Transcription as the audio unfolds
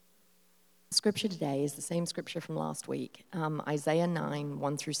Scripture today is the same scripture from last week, Isaiah 9,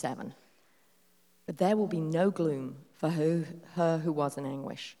 1 through 7. But there will be no gloom for her who was in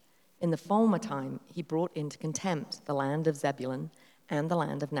anguish. In the former time he brought into contempt the land of Zebulun and the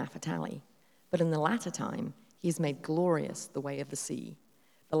land of Naphtali. But in the latter time he has made glorious the way of the sea,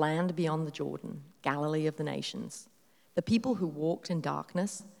 the land beyond the Jordan, Galilee of the nations. The people who walked in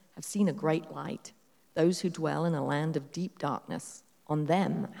darkness have seen a great light. Those who dwell in a land of deep darkness, on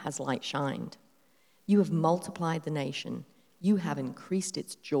them has light shined. You have multiplied the nation. You have increased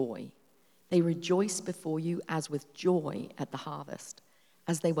its joy. They rejoice before you as with joy at the harvest,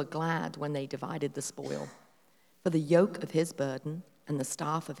 as they were glad when they divided the spoil. For the yoke of his burden and the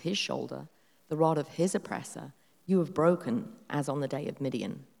staff of his shoulder, the rod of his oppressor, you have broken as on the day of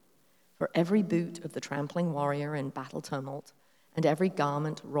Midian. For every boot of the trampling warrior in battle tumult, and every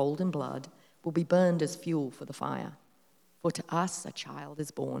garment rolled in blood, will be burned as fuel for the fire. For to us a child is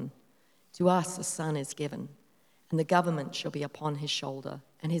born, to us a son is given, and the government shall be upon his shoulder,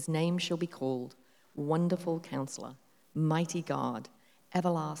 and his name shall be called Wonderful Counselor, Mighty God,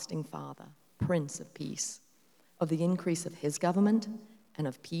 Everlasting Father, Prince of Peace. Of the increase of his government and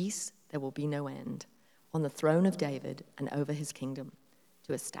of peace there will be no end, on the throne of David and over his kingdom,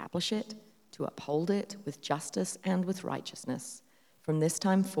 to establish it, to uphold it with justice and with righteousness, from this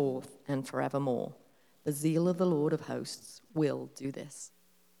time forth and forevermore. The zeal of the Lord of hosts will do this.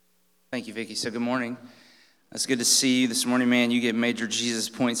 Thank you, Vicki. So good morning. It's good to see you this morning, man. You get major Jesus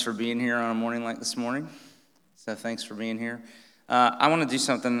points for being here on a morning like this morning. So thanks for being here. I want to do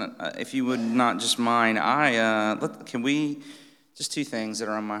something, if you would not just mind. Just two things that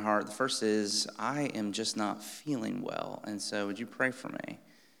are on my heart. The first is I am just not feeling well. And so would you pray for me?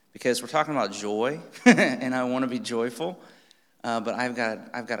 Because we're talking about joy, and I want to be joyful. But I've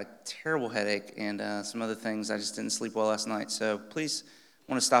got a terrible headache and some other things. I just didn't sleep well last night. So please,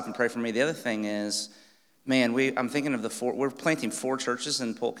 I want to stop and pray for me. The other thing is, man, I'm thinking of we're planting 4 churches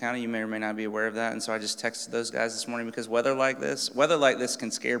in Polk County. You may or may not be aware of that. And so I just texted those guys this morning because weather like this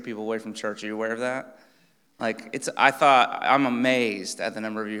can scare people away from church. Are you aware of that? I'm amazed at the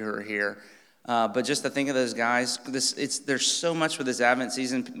number of you who are here. But just to think of those guys, there's so much with this Advent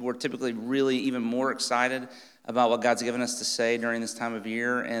season. We're typically really even more excited about what God's given us to say during this time of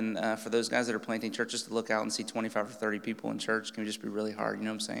year. And for those guys that are planting churches to look out and see 25 or 30 people in church can just be really hard, you know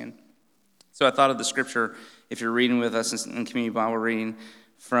what I'm saying? So I thought of the scripture, if you're reading with us in Community Bible reading,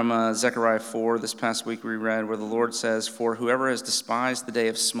 from Zechariah 4 this past week we read, where the Lord says, "For whoever has despised the day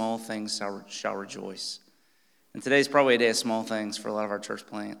of small things shall rejoice." And today's probably a day of small things for a lot of our church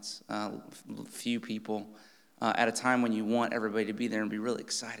plants. Few people. At a time when you want everybody to be there and be really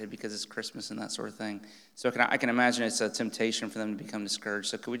excited because it's Christmas and that sort of thing. So I can imagine it's a temptation for them to become discouraged.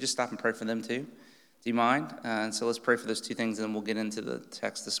 So could we just stop and pray for them too? Do you mind? And so let's pray for those two things, and then we'll get into the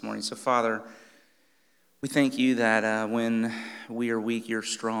text this morning. So Father, we thank you that when we are weak, you're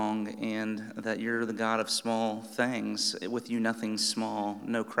strong, and that you're the God of small things. With you, nothing's small.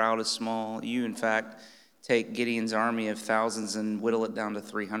 No crowd is small. You, in fact, take Gideon's army of thousands and whittle it down to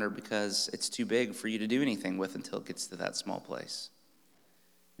 300 because it's too big for you to do anything with until it gets to that small place.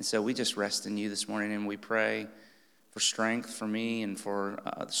 And so we just rest in you this morning, and we pray for strength for me and for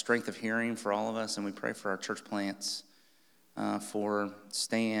the strength of hearing for all of us, and we pray for our church plants, for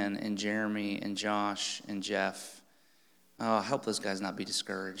Stan and Jeremy and Josh and Jeff. Help those guys not be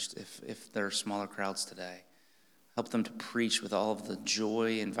discouraged if there are smaller crowds today. Help them to preach with all of the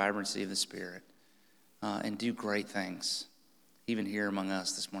joy and vibrancy of the Spirit. And do great things, even here among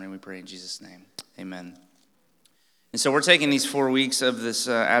us this morning. We pray in Jesus' name. Amen. And so we're taking these 4 weeks of this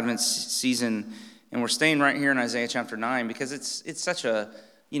Advent season, and we're staying right here in Isaiah chapter 9 because it's such an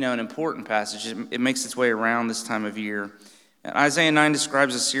important passage. It makes its way around this time of year. And Isaiah 9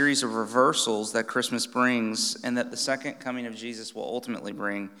 describes a series of reversals that Christmas brings and that the second coming of Jesus will ultimately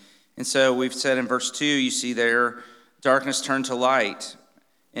bring. And so we've said in verse 2, you see there, darkness turned to light.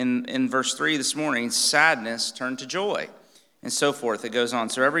 In verse 3 this morning, sadness turned to joy, and so forth. It goes on.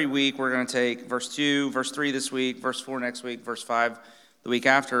 So every week we're going to take verse 2, verse 3 this week, verse 4 next week, verse 5 the week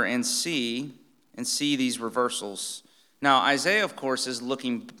after, and see these reversals. Now Isaiah, of course, is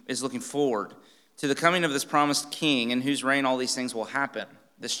looking forward to the coming of this promised king in whose reign all these things will happen,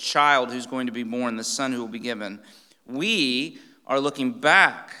 this child who's going to be born, the son who will be given. We are looking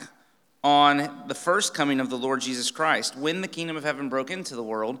back on the first coming of the Lord Jesus Christ. When the kingdom of heaven broke into the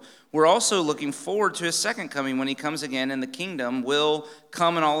world, we're also looking forward to his second coming when he comes again, and the kingdom will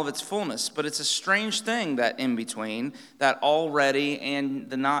come in all of its fullness. But it's a strange thing, that in between, that already and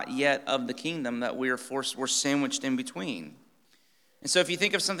the not yet of the kingdom, that we're sandwiched in between. And so if you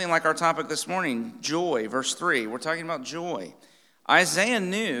think of something like our topic this morning, joy, verse 3, we're talking about joy. Isaiah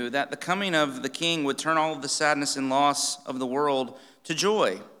knew that the coming of the king would turn all of the sadness and loss of the world to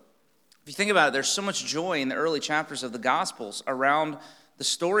joy. If you think about it, there's so much joy in the early chapters of the Gospels around the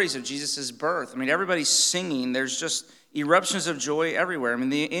stories of Jesus' birth. I mean, everybody's singing. There's just eruptions of joy everywhere. I mean,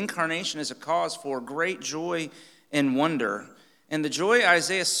 the incarnation is a cause for great joy and wonder. And the joy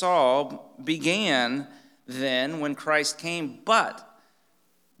Isaiah saw began then when Christ came, but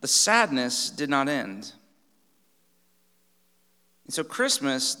the sadness did not end. And so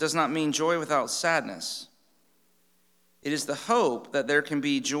Christmas does not mean joy without sadness. It is the hope that there can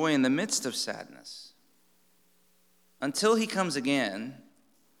be joy in the midst of sadness until he comes again.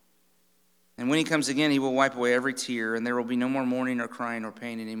 And when he comes again, he will wipe away every tear, and there will be no more mourning or crying or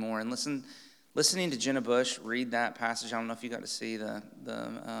pain anymore. And listening to Jenna Bush read that passage, I don't know if you got to see the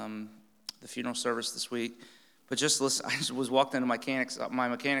funeral service this week, but just listen. I just was walked into my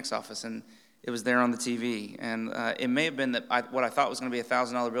mechanic's office, and it was there on the TV. And it may have been that what I thought was going to be a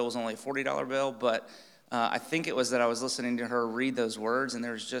 $1,000 bill was only a $40 bill, but I think it was that I was listening to her read those words, and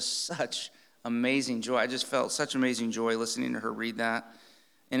there was just such amazing joy. I just felt such amazing joy listening to her read that.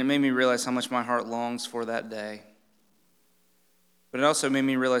 And it made me realize how much my heart longs for that day. But it also made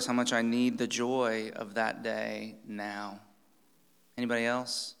me realize how much I need the joy of that day now. Anybody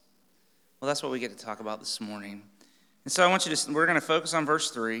else? Well, that's what we get to talk about this morning. And so we're going to focus on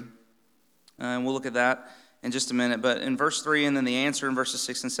verse 3, and we'll look at that in just a minute. But in verse 3 and then the answer in verses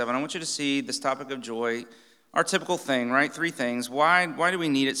 6 and 7, I want you to see this topic of joy, our typical thing, right? 3 things. Why do we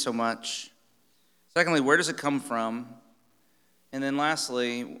need it so much? Secondly, where does it come from? And then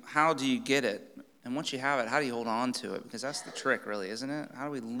lastly, how do you get it? And once you have it, how do you hold on to it? Because that's the trick, really, isn't it? How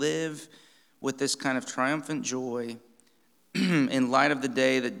do we live with this kind of triumphant joy in light of the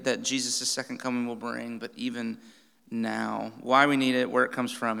day that Jesus' second coming will bring, but even now? Why we need it, where it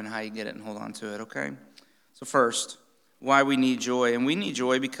comes from, and how you get it and hold on to it, okay? So first, why we need joy. And we need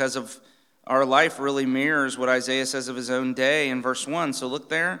joy because of our life really mirrors what Isaiah says of his own day in verse 1. So look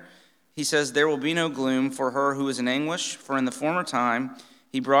there. He says, "There will be no gloom for her who is in anguish, for in the former time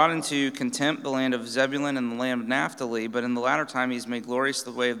he brought into contempt the land of Zebulun and the land of Naphtali, but in the latter time he has made glorious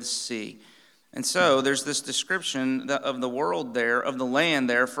the way of the sea." And so there's this description of the world there, of the land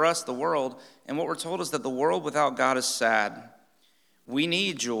there, for us, the world. And what we're told is that the world without God is sad. We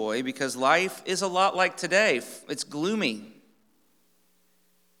need joy because life is a lot like today. It's gloomy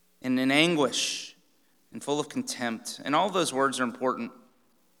and in anguish and full of contempt. And all of those words are important.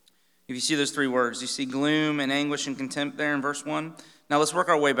 If you see those 3 words, you see gloom and anguish and contempt there in verse 1. Now let's work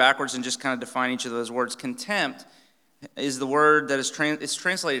our way backwards and just kind of define each of those words. Contempt is the word that is it's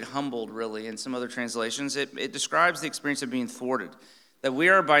translated humbled, really, in some other translations. It describes the experience of being thwarted, that we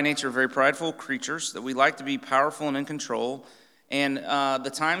are by nature very prideful creatures, that we like to be powerful and in control, and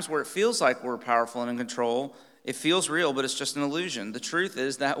the times where it feels like we're powerful and in control, it feels real, but it's just an illusion. The truth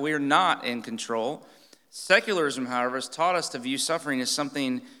is that we are not in control. Secularism, however, has taught us to view suffering as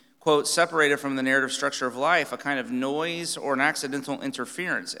something, quote, separated from the narrative structure of life, a kind of noise or an accidental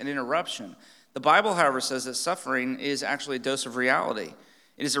interference, an interruption. The Bible, however, says that suffering is actually a dose of reality.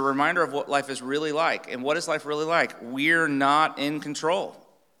 It is a reminder of what life is really like. And what is life really like? We're not in control.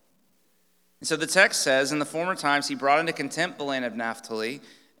 And so the text says, in the former times, he brought into contempt the land of Naphtali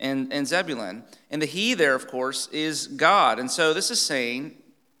and Zebulun. And the he there, of course, is God. And so this is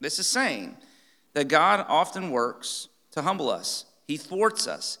saying that God often works to humble us. He thwarts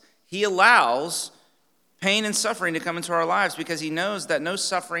us. He allows pain and suffering to come into our lives because he knows that no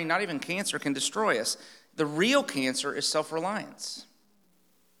suffering, not even cancer, can destroy us. The real cancer is self-reliance.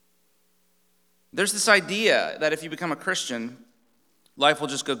 There's this idea that if you become a Christian, life will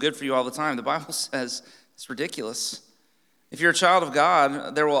just go good for you all the time. The Bible says it's ridiculous. If you're a child of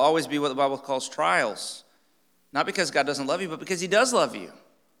God, there will always be what the Bible calls trials. Not because God doesn't love you, but because he does love you.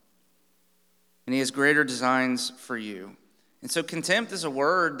 And he has greater designs for you. And so contempt is a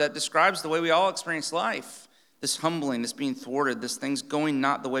word that describes the way we all experience life. This humbling, this being thwarted, this things going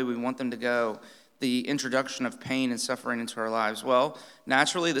not the way we want them to go, the introduction of pain and suffering into our lives. Well,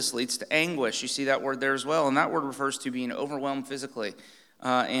 naturally, this leads to anguish. You see that word there as well. And that word refers to being overwhelmed physically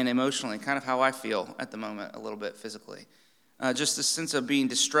and emotionally, kind of how I feel at the moment a little bit physically. Just a sense of being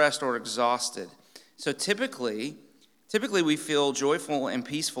distressed or exhausted. So typically we feel joyful and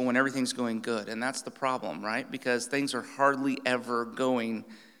peaceful when everything's going good, and that's the problem, right? Because things are hardly ever going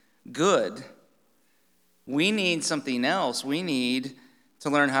good. We need something else. We need to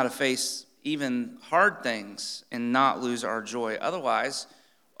learn how to face even hard things and not lose our joy. Otherwise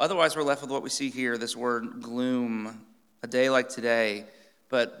we're left with what we see here, this word gloom, a day like today,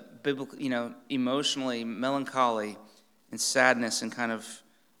 but biblically, emotionally melancholy and sadness and kind of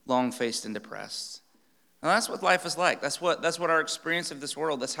long-faced and depressed. And that's what life is like. That's what our experience of this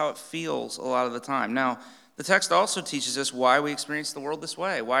world, that's how it feels a lot of the time. Now, the text also teaches us why we experience the world this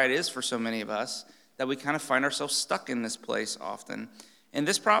way, why it is for so many of us that we kind of find ourselves stuck in this place often. And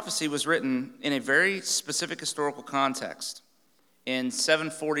this prophecy was written in a very specific historical context in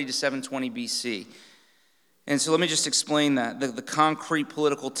 740 to 720 BC. And so let me just explain that, the concrete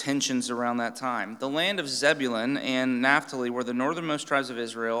political tensions around that time. The land of Zebulun and Naphtali were the northernmost tribes of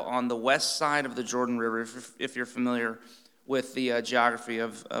Israel on the west side of the Jordan River, if you're familiar with the geography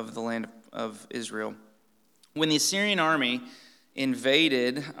of the land of Israel. When the Assyrian army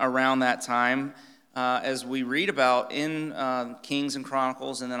invaded around that time, as we read about in Kings and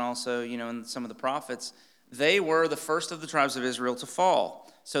Chronicles, and then also, in some of the prophets, they were the first of the tribes of Israel to fall.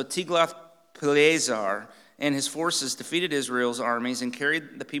 So Tiglath-Pileser and his forces defeated Israel's armies and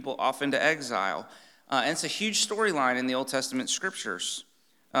carried the people off into exile. And it's a huge storyline in the Old Testament scriptures,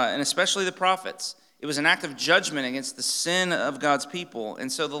 and especially the prophets. It was an act of judgment against the sin of God's people.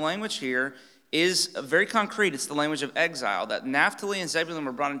 And so the language here is very concrete. It's the language of exile, that Naphtali and Zebulun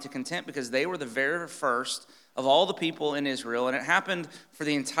were brought into contempt because they were the very first of all the people in Israel, and it happened for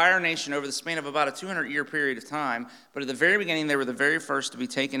the entire nation over the span of about a 200-year period of time. But at the very beginning, they were the very first to be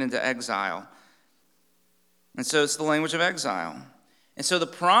taken into exile. And so it's the language of exile. And so the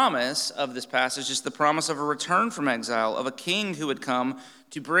promise of this passage is the promise of a return from exile, of a king who would come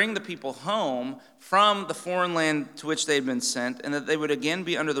to bring the people home from the foreign land to which they had been sent, and that they would again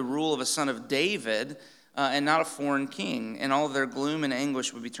be under the rule of a son of David and not a foreign king, and all of their gloom and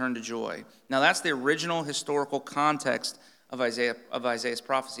anguish would be turned to joy. Now that's the original historical context of Isaiah's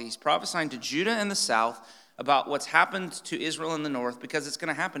prophecy. He's prophesying to Judah in the south about what's happened to Israel in the north, because it's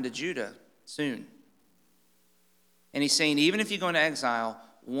going to happen to Judah soon. And he's saying, even if you go into exile,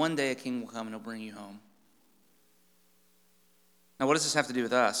 one day a king will come and he'll bring you home. Now, what does this have to do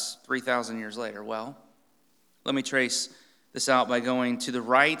with us 3,000 years later? Well, let me trace this out by going to the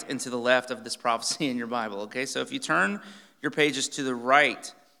right and to the left of this prophecy in your Bible, okay? So if you turn your pages to the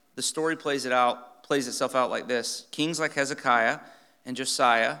right, the story plays itself out like this. Kings like Hezekiah and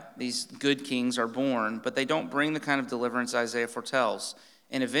Josiah, these good kings, are born, but they don't bring the kind of deliverance Isaiah foretells.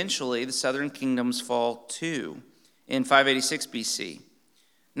 And eventually, the southern kingdoms fall too, in 586 BC.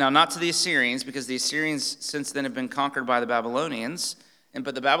 Now, not to the Assyrians, because the Assyrians since then have been conquered by the Babylonians,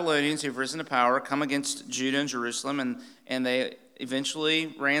 but the Babylonians who've risen to power come against Judah and Jerusalem, and they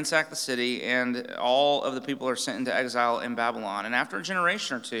eventually ransack the city, and all of the people are sent into exile in Babylon. And after a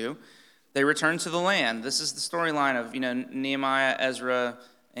generation or two, they return to the land. This is the storyline of Nehemiah, Ezra,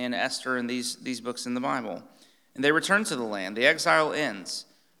 and Esther, and these books in the Bible. And they return to the land. The exile ends.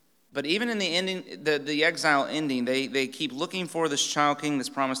 But even in the ending, the exile ending, they keep looking for this child king that's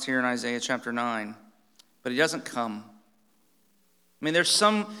promised here in Isaiah chapter 9. But he doesn't come. I mean, there's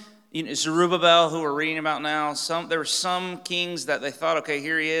some, Zerubbabel, who we're reading about now, there were some kings that they thought, okay,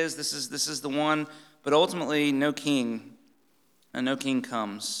 here he is, this is the one. But ultimately, no king, and no king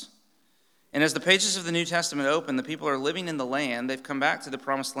comes. And as the pages of the New Testament open, the people are living in the land. They've come back to the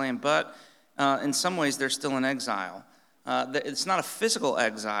promised land, but in some ways, they're still in exile. It's not a physical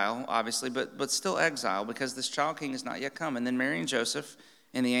exile, obviously, but still exile, because this child king has not yet come. And then Mary and Joseph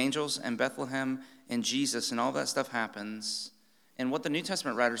and the angels and Bethlehem and Jesus and all that stuff happens. And what the New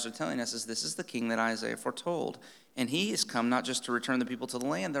Testament writers are telling us is this is the king that Isaiah foretold. And he has come not just to return the people to the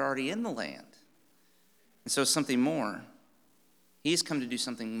land, they're already in the land. And so something more. He's come to do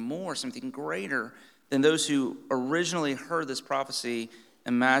something more, something greater than those who originally heard this prophecy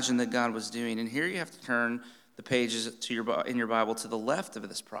imagined that God was doing. And here you have to turn the pages in your Bible to the left of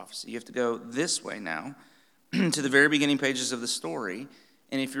this prophecy. You have to go this way now to the very beginning pages of the story.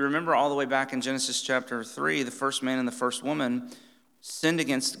 And if you remember all the way back in Genesis chapter 3, the first man and the first woman sinned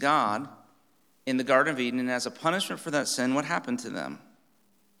against God in the Garden of Eden. And as a punishment for that sin, what happened to them?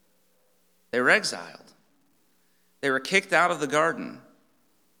 They were exiled. They were kicked out of the garden.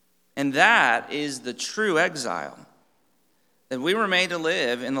 And that is the true exile. That we were made to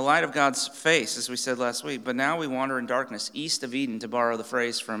live in the light of God's face, as we said last week, but now we wander in darkness, east of Eden, to borrow the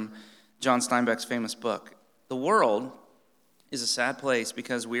phrase from John Steinbeck's famous book. The world is a sad place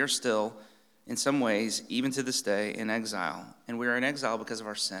because we are still, in some ways, even to this day, in exile. And we are in exile because of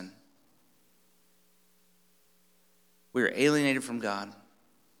our sin. We are alienated from God.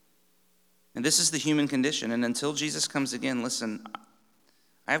 And this is the human condition. And until Jesus comes again, listen,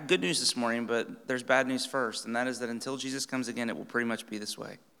 I have good news this morning, but there's bad news first, and that is that until Jesus comes again, it will pretty much be this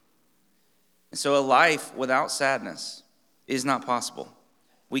way. And so a life without sadness is not possible.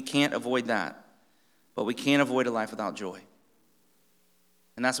 We can't avoid that, but we can't avoid a life without joy.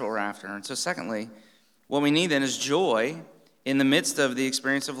 And that's what we're after. And so secondly, what we need then is joy in the midst of the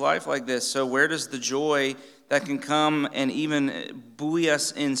experience of life like this. So where does the joy that can come and even buoy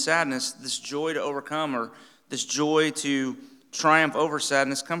us in sadness, this joy to overcome or this joy to triumph over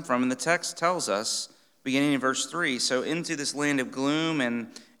sadness come from? And the text tells us, beginning in verse 3, so into this land of gloom and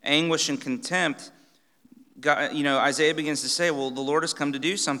anguish and contempt, God, Isaiah begins to say, well, the Lord has come to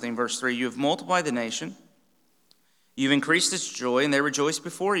do something. Verse 3, you have multiplied the nation, you've increased its joy, and they rejoice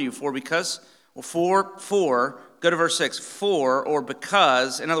before you. Go to verse 6. For or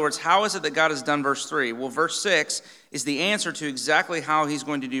because, in other words, how is it that God has done verse 3? Well, verse 6 is the answer to exactly how he's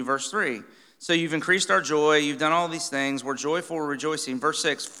going to do verse 3. So you've increased our joy, you've done all these things, we're joyful, we're rejoicing. Verse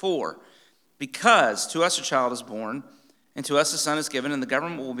 6, for, because to us a child is born, and to us a son is given, and the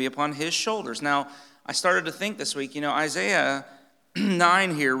government will be upon his shoulders. Now, I started to think this week, Isaiah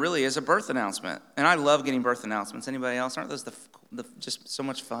 9 here really is a birth announcement. And I love getting birth announcements. Anybody else? Aren't those just so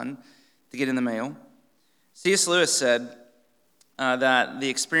much fun to get in the mail? C.S. Lewis said that the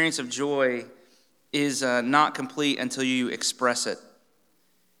experience of joy is not complete until you express it.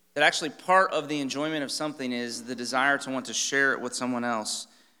 That actually part of the enjoyment of something is the desire to want to share it with someone else.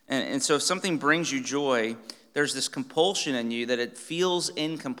 And so if something brings you joy, there's this compulsion in you that it feels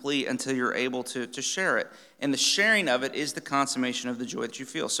incomplete until you're able to share it. And the sharing of it is the consummation of the joy that you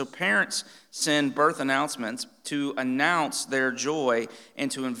feel. So parents send birth announcements to announce their joy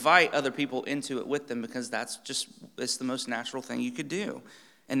and to invite other people into it with them, because it's the most natural thing you could do.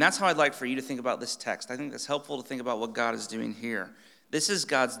 And that's how I'd like for you to think about this text. I think that's helpful to think about what God is doing here. This is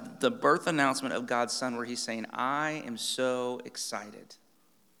the birth announcement of God's Son, where he's saying, I am so excited.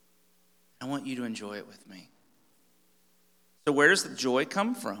 I want you to enjoy it with me. So where does the joy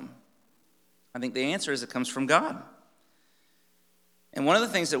come from? I think the answer is it comes from God. And one of the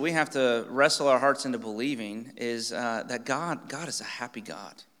things that we have to wrestle our hearts into believing is that God is a happy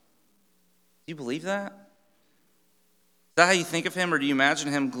God. Do you believe that? Is that how you think of him, or do you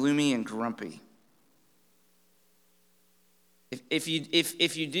imagine him gloomy and grumpy? If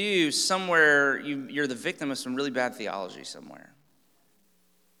you do, somewhere you're the victim of some really bad theology somewhere.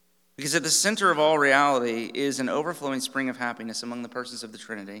 Because at the center of all reality is an overflowing spring of happiness among the persons of the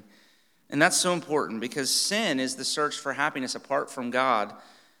Trinity. And that's so important, because sin is the search for happiness apart from God.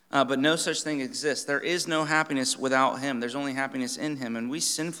 But no such thing exists. There is no happiness without him. There's only happiness in him. And we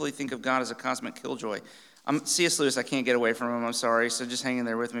sinfully think of God as a cosmic killjoy. C.S. Lewis, I can't get away from him, I'm sorry. So just hang in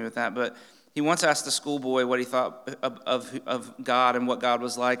there with me with that. But he once asked the schoolboy what he thought of God and what God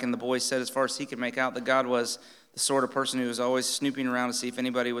was like. And the boy said, as far as he could make out, that God was the sort of person who was always snooping around to see if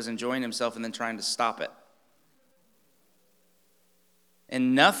anybody was enjoying himself and then trying to stop it.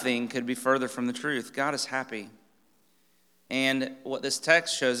 And nothing could be further from the truth. God is happy. And what this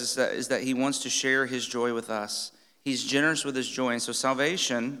text shows us is that he wants to share his joy with us. He's generous with his joy. And so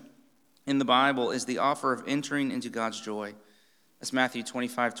salvation in the Bible is the offer of entering into God's joy. That's Matthew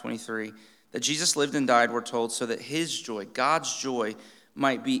 25:23. That Jesus lived and died, we're told, so that his joy, God's joy,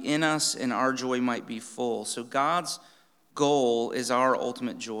 might be in us and our joy might be full. So God's goal is our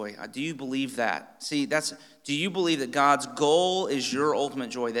ultimate joy. Do you believe that? Do you believe that God's goal is your ultimate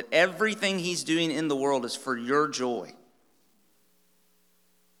joy? That everything he's doing in the world is for your joy?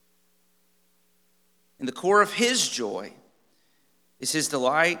 And the core of his joy is his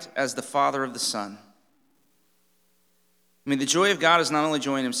delight as the Father of the Son. I mean, the joy of God is not only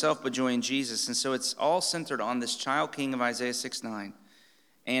joy in himself, but joy in Jesus. And so it's all centered on this child king of Isaiah 6:9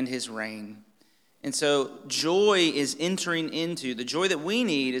 and his reign. And so joy is entering into, the joy that we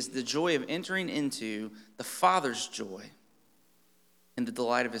need is the joy of entering into the Father's joy and the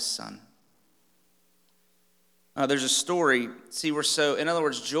delight of his Son. There's a story. In other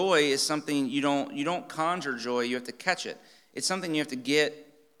words, joy is something you don't conjure joy, you have to catch it. It's something you have to get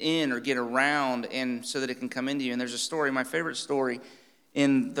in or get around, and so that it can come into you. And there's a story, my favorite story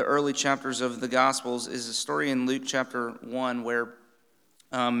in the early chapters of the Gospels is a story in Luke chapter 1 where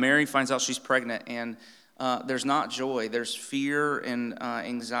Mary finds out she's pregnant, and there's not joy. There's fear and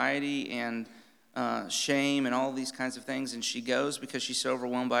anxiety and shame and all these kinds of things. And she goes, because she's so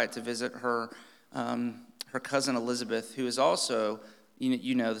overwhelmed by it, to visit her cousin Elizabeth, who is also,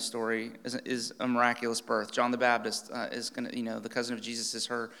 you know the story, is a miraculous birth. John the Baptist is going to, the cousin of Jesus is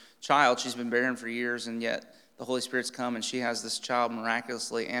her child. She's been barren for years, and yet the Holy Spirit's come, and she has this child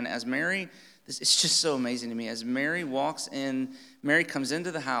miraculously. And as Mary, it's just so amazing to me. As Mary walks in, Mary comes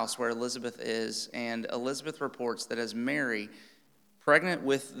into the house where Elizabeth is, and Elizabeth reports that as Mary, pregnant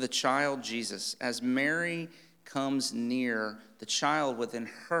with the child Jesus, as Mary comes near, the child within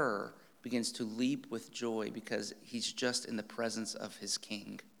her begins to leap with joy because he's just in the presence of his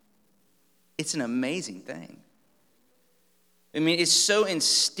king. It's an amazing thing. I mean, it's so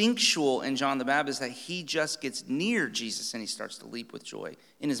instinctual in John the Baptist that he just gets near Jesus and he starts to leap with joy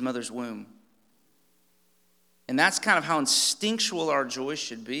in his mother's womb. And that's kind of how instinctual our joy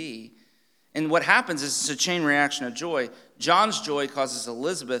should be. And what happens is it's a chain reaction of joy. John's joy causes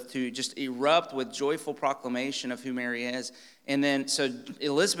Elizabeth to just erupt with joyful proclamation of who Mary is. And then, so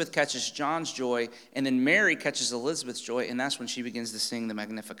Elizabeth catches John's joy, and then Mary catches Elizabeth's joy, and that's when she begins to sing the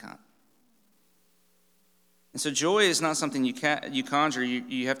Magnificat. And so joy is not something you conjure,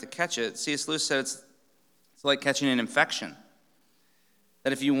 you have to catch it. C.S. Lewis said it's like catching an infection.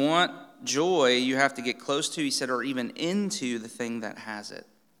 That if you want joy, you have to get close to, he said, or even into the thing that has it.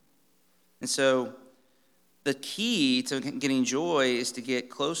 And so the key to getting joy is to get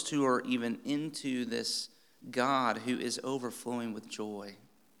close to or even into this God who is overflowing with joy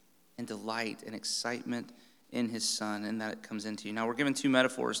and delight and excitement in his Son, and that it comes into you. Now, we're given two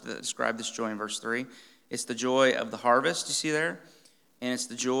metaphors that describe this joy in verse 3. It's the joy of the harvest, you see there, and it's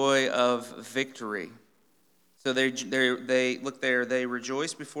the joy of victory. So they look there, they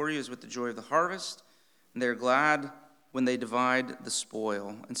rejoice before you as with the joy of the harvest, and they're glad when they divide the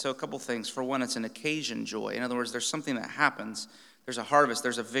spoil. And so a couple things. For one, it's an occasion joy. In other words, there's something that happens. There's a harvest.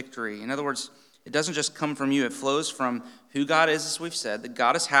 There's a victory. In other words, it doesn't just come from you. It flows from who God is, as we've said, that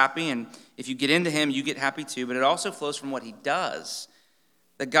God is happy, and if you get into him, you get happy too. But it also flows from what he does,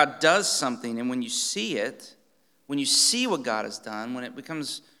 that God does something, and when you see it, when you see what God has done, when it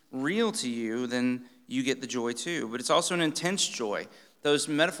becomes real to you, then you get the joy too. But it's also an intense joy. Those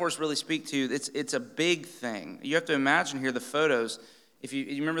metaphors really speak to, it's a big thing. You have to imagine here the photos. If you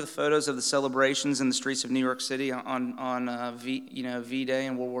remember the photos of the celebrations in the streets of New York City on V-Day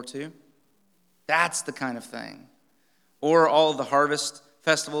in World War II? That's the kind of thing. Or all of the harvest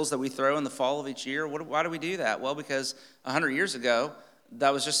festivals that we throw in the fall of each year. Why do we do that? Well, because 100 years ago,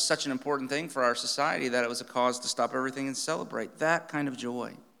 that was just such an important thing for our society that it was a cause to stop everything and celebrate. That kind of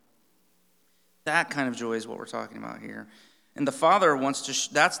joy. That kind of joy is what we're talking about here. And the Father wants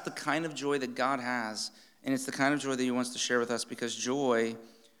to, that's the kind of joy that God has, and it's the kind of joy that he wants to share with us, because joy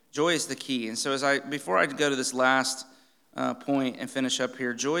is the key. And so before I go to this last point and finish up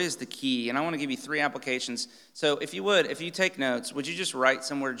here, joy is the key. And I want to give you 3 applications. So if you take notes, would you just write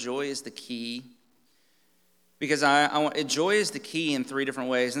somewhere, joy is the key? Because joy is the key in 3 different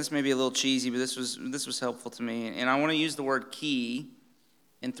ways. And this may be a little cheesy, but this was helpful to me. And I want to use the word key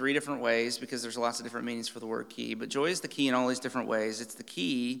in 3 different ways, because there's lots of different meanings for the word key. But joy is the key in all these different ways. It's the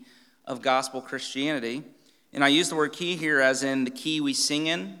key of gospel Christianity. And I use the word key here as in the key we sing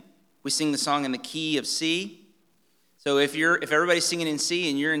in. We sing the song in the key of C. So if everybody's singing in C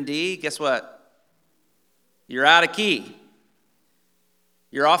and you're in D, guess what? You're out of key.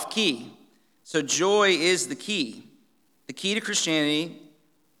 You're off key. So joy is the key. The key to Christianity,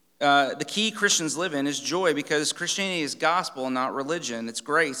 the key Christians live in is joy, because Christianity is gospel, not religion. It's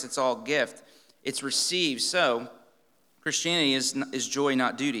grace. It's all gift. It's received. So Christianity is joy,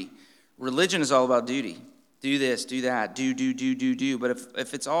 not duty. Religion is all about duty. Do this, do that, do. But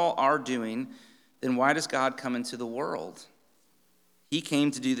if it's all our doing, then why does God come into the world? He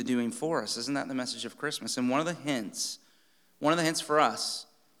came to do the doing for us. Isn't that the message of Christmas? And one of the hints for us,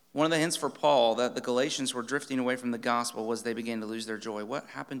 one of the hints for Paul that the Galatians were drifting away from the gospel was they began to lose their joy. What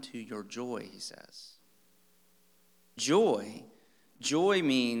happened to your joy, he says? Joy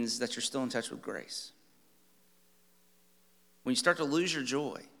means that you're still in touch with grace. When you start to lose your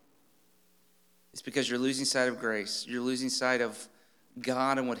joy, it's because you're losing sight of grace. You're losing sight of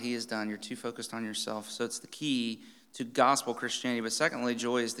God and what he has done. You're too focused on yourself. So it's the key to gospel Christianity. But secondly,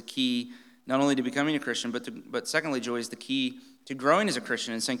 joy is the key not only to becoming a Christian, but secondly, joy is the key to growing as a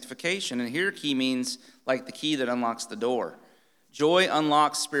Christian in sanctification. And here key means like the key that unlocks the door. Joy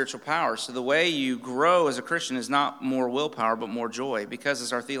unlocks spiritual power. So the way you grow as a Christian is not more willpower, but more joy. Because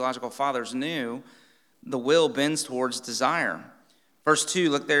as our theological fathers knew, the will bends towards desire. Verse 2,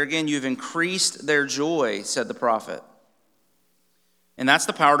 look there again. You've increased their joy, said the prophet. And that's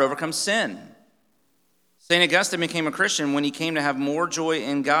the power to overcome sin. St. Augustine became a Christian when he came to have more joy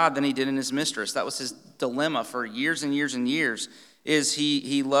in God than he did in his mistress. That was his dilemma for years and years and years, is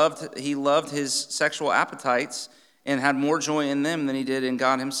he loved his sexual appetites and had more joy in them than he did in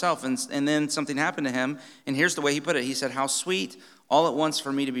God himself. And then something happened to him, and here's the way he put it. He said, how sweet all at once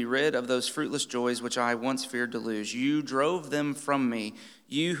for me to be rid of those fruitless joys which I once feared to lose. You drove them from me.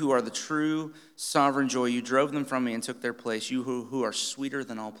 You who are the true sovereign joy, you drove them from me and took their place. You who are sweeter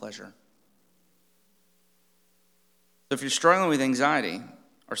than all pleasure. So if you're struggling with anxiety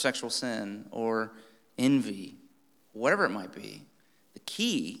or sexual sin or envy, whatever it might be, the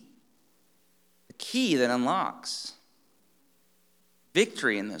key that unlocks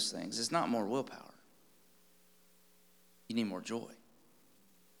victory in those things is not more willpower. You need more joy.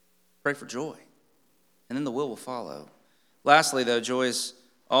 Pray for joy, and then the will follow. Lastly, though, joy is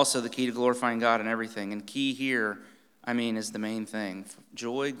also the key to glorifying God in everything. And key here, is the main thing.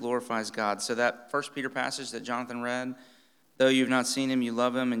 Joy glorifies God. So that 1 Peter passage that Jonathan read, though you've not seen him, you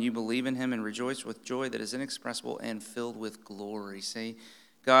love him, and you believe in him, and rejoice with joy that is inexpressible and filled with glory. See,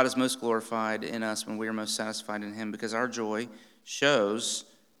 God is most glorified in us when we are most satisfied in him, because our joy shows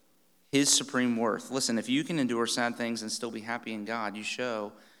his supreme worth. Listen, if you can endure sad things and still be happy in God, you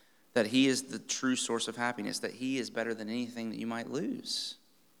show that he is the true source of happiness, that he is better than anything that you might lose,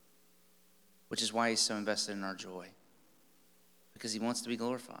 which is why he's so invested in our joy, because he wants to be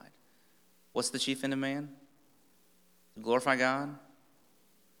glorified. What's the chief end of man? To glorify God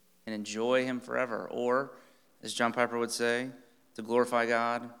and enjoy him forever. Or, as John Piper would say, to glorify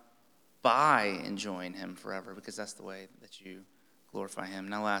God by enjoying him forever, because that's the way that you glorify him.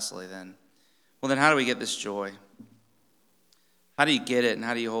 Now lastly then, how do we get this joy? How do you get it, and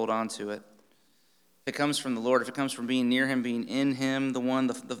how do you hold on to it? If it comes from the Lord, if it comes from being near him, being in him,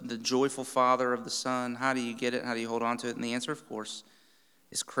 the joyful Father of the Son, how do you get it? How do you hold on to it? And the answer, of course,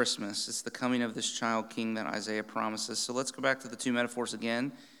 is Christmas. It's the coming of this child king that Isaiah promises. So let's go back to the two metaphors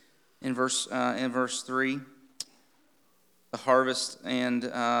again. In verse 3, the harvest and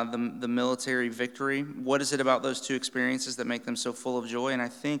the military victory. What is it about those two experiences that make them so full of joy? And I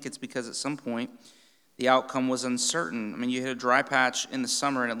think it's because at some point the outcome was uncertain. You hit a dry patch in the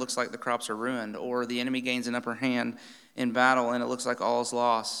summer and it looks like the crops are ruined, or the enemy gains an upper hand in battle and it looks like all is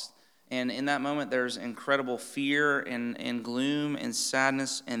lost. And in that moment, there's incredible fear and gloom and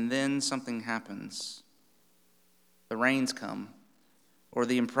sadness, and then something happens. The rains come, or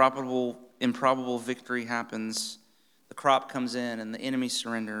the improbable victory happens. The crop comes in, and the enemy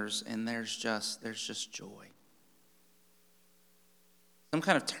surrenders, and there's just joy. Some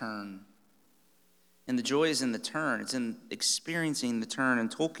kind of turn. And the joy is in the turn. It's in experiencing the turn. And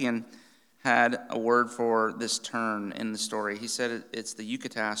Tolkien had a word for this turn in the story. He said it's the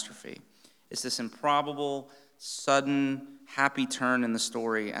eucatastrophe. It's this improbable, sudden, happy turn in the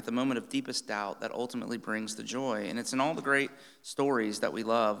story at the moment of deepest doubt that ultimately brings the joy. And it's in all the great stories that we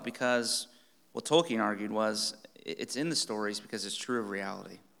love, because what Tolkien argued was it's in the stories because it's true of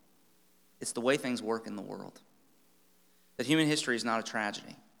reality. It's the way things work in the world. That human history is not a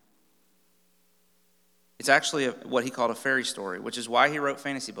tragedy. It's actually what he called a fairy story, which is why he wrote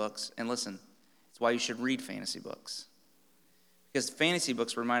fantasy books. And listen, it's why you should read fantasy books. Because fantasy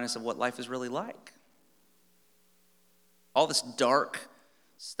books remind us of what life is really like. All this dark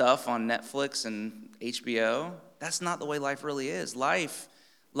stuff on Netflix and HBO, that's not the way life really is. Life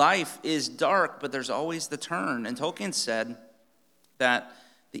is dark, but there's always the turn. And Tolkien said that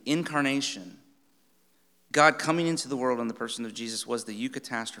the incarnation, God coming into the world in the person of Jesus, was the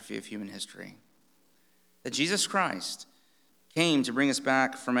eucatastrophe of human history. That Jesus Christ came to bring us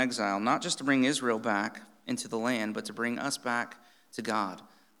back from exile, not just to bring Israel back into the land, but to bring us back to God.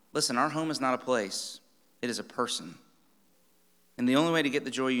 Listen, our home is not a place. It is a person. And the only way to get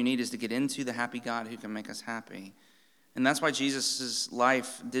the joy you need is to get into the happy God who can make us happy. And that's why Jesus'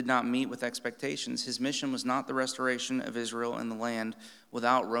 life did not meet with expectations. His mission was not the restoration of Israel and the land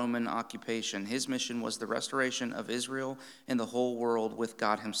without Roman occupation. His mission was the restoration of Israel and the whole world with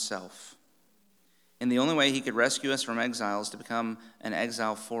God himself. And the only way he could rescue us from exile is to become an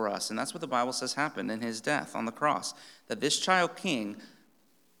exile for us. And that's what the Bible says happened in his death on the cross. That this child king,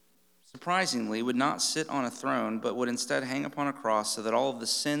 surprisingly, would not sit on a throne, but would instead hang upon a cross so that all of the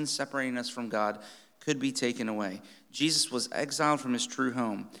sins separating us from God could be taken away. Jesus was exiled from his true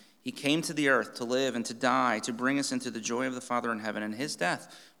home. He came to the earth to live and to die, to bring us into the joy of the Father in heaven. And his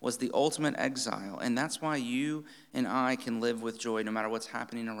death was the ultimate exile. And that's why you and I can live with joy no matter what's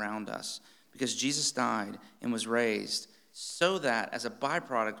happening around us. Because Jesus died and was raised so that, as a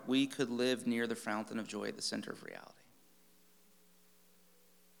byproduct, we could live near the fountain of joy at the center of reality.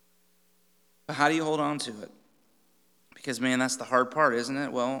 But how do you hold on to it? Because, man, that's the hard part, isn't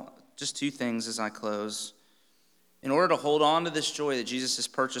it? Well, just two things as I close. In order to hold on to this joy that Jesus has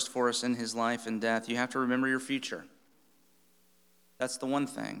purchased for us in his life and death, you have to remember your future. That's the one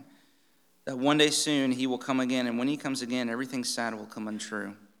thing. That one day soon he will come again, and when he comes again, everything sad will come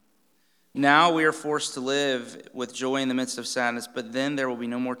untrue. Now we are forced to live with joy in the midst of sadness, but then there will be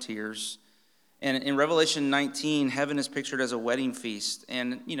no more tears. And in Revelation 19, heaven is pictured as a wedding feast.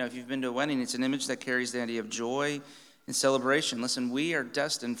 And, if you've been to a wedding, it's an image that carries the idea of joy and celebration. Listen, we are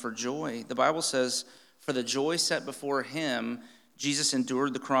destined for joy. The Bible says, for the joy set before him, Jesus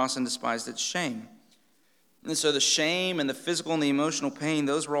endured the cross and despised its shame. And so the shame and the physical and the emotional pain,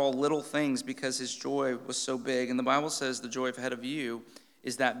 those were all little things because his joy was so big. And the Bible says the joy ahead of you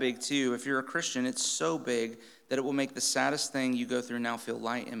is that big too. If you're a Christian, it's so big that it will make the saddest thing you go through now feel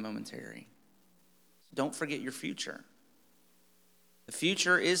light and momentary. Don't forget your future. The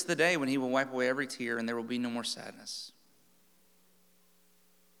future is the day when he will wipe away every tear and there will be no more sadness.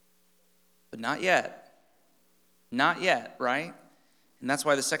 But not yet. Not yet, right? And that's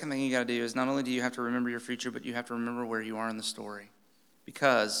why the second thing you got to do is not only do you have to remember your future, but you have to remember where you are in the story.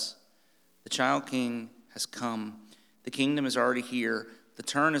 Because the child king has come. The kingdom is already here. The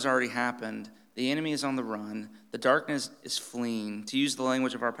turn has already happened. The enemy is on the run. The darkness is fleeing. To use the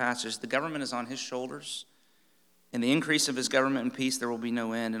language of our passage, the government is on his shoulders. In the increase of his government and peace, there will be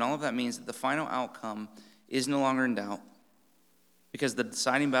no end. And all of that means that the final outcome is no longer in doubt, because the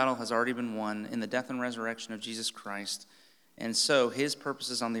deciding battle has already been won in the death and resurrection of Jesus Christ. And so his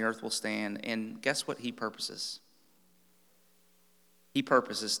purposes on the earth will stand. And guess what he purposes? He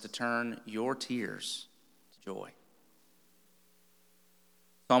purposes to turn your tears to joy.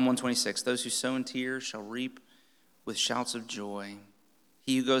 Psalm 126, those who sow in tears shall reap with shouts of joy.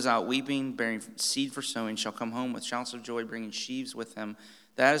 He who goes out weeping, bearing seed for sowing, shall come home with shouts of joy, bringing sheaves with him.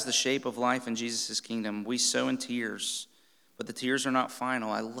 That is the shape of life in Jesus' kingdom. We sow in tears, but the tears are not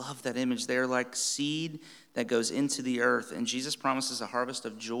final. I love that image. They're like seed that goes into the earth, and Jesus promises a harvest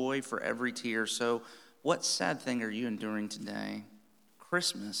of joy for every tear. So what sad thing are you enduring today?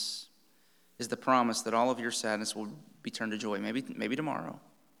 Christmas is the promise that all of your sadness will be turned to joy. Maybe tomorrow,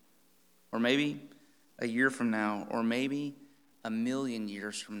 or maybe a year from now, or maybe 1,000,000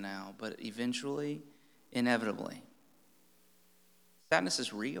 years from now, but eventually, inevitably. Sadness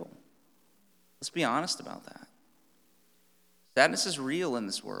is real. Let's be honest about that. Sadness is real in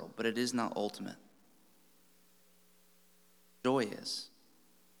this world, but it is not ultimate. Joy is.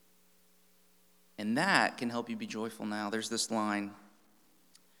 And that can help you be joyful now. There's this line.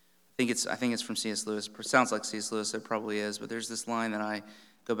 I think it's from C.S. Lewis. It sounds like C.S. Lewis. It probably is. But there's this line that I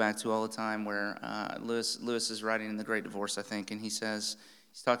go back to all the time where Lewis is writing in The Great Divorce, I think, and he says,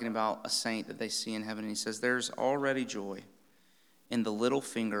 he's talking about a saint that they see in heaven, and he says, there's already joy in the little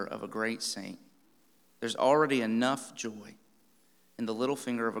finger of a great saint. There's already enough joy in the little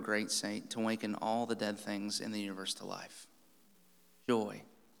finger of a great saint to awaken all the dead things in the universe to life. Joy.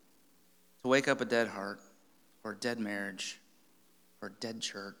 To wake up a dead heart, or a dead marriage, or a dead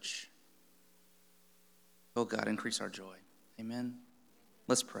church. Oh God, increase our joy. Amen.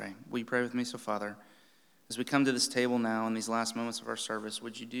 Let's pray. Will you pray with me? So, Father, as we come to this table now in these last moments of our service,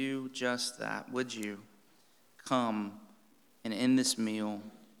 would you do just that? Would you come and in this meal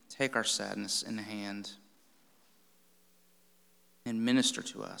take our sadness in hand and minister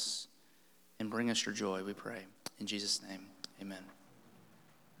to us and bring us your joy, we pray. In Jesus' name, amen.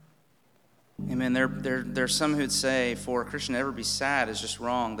 Amen. There are some who would say for a Christian to ever be sad is just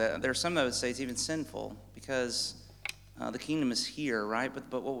wrong. There are some that would say it's even sinful because the kingdom is here, right?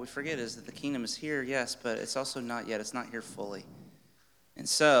 But what we forget is that the kingdom is here, yes, but it's also not yet. It's not here fully. And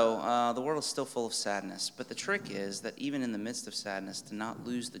so the world is still full of sadness. But the trick is that even in the midst of sadness, to not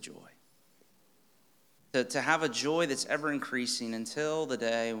lose the joy. To have a joy that's ever increasing until the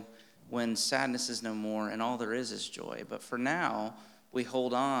day when sadness is no more and all there is joy. But for now, we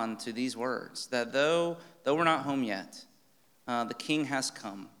hold on to these words, that though we're not home yet, the King has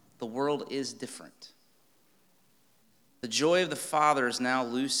come. The world is different. The joy of the Father is now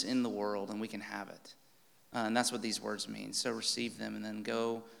loose in the world, and we can have it. And that's what these words mean. So receive them and then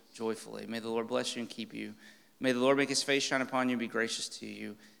go joyfully. May the Lord bless you and keep you. May the Lord make his face shine upon you and be gracious to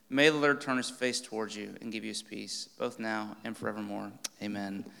you. May the Lord turn his face towards you and give you his peace, both now and forevermore.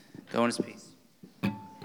 Amen. Go in his peace.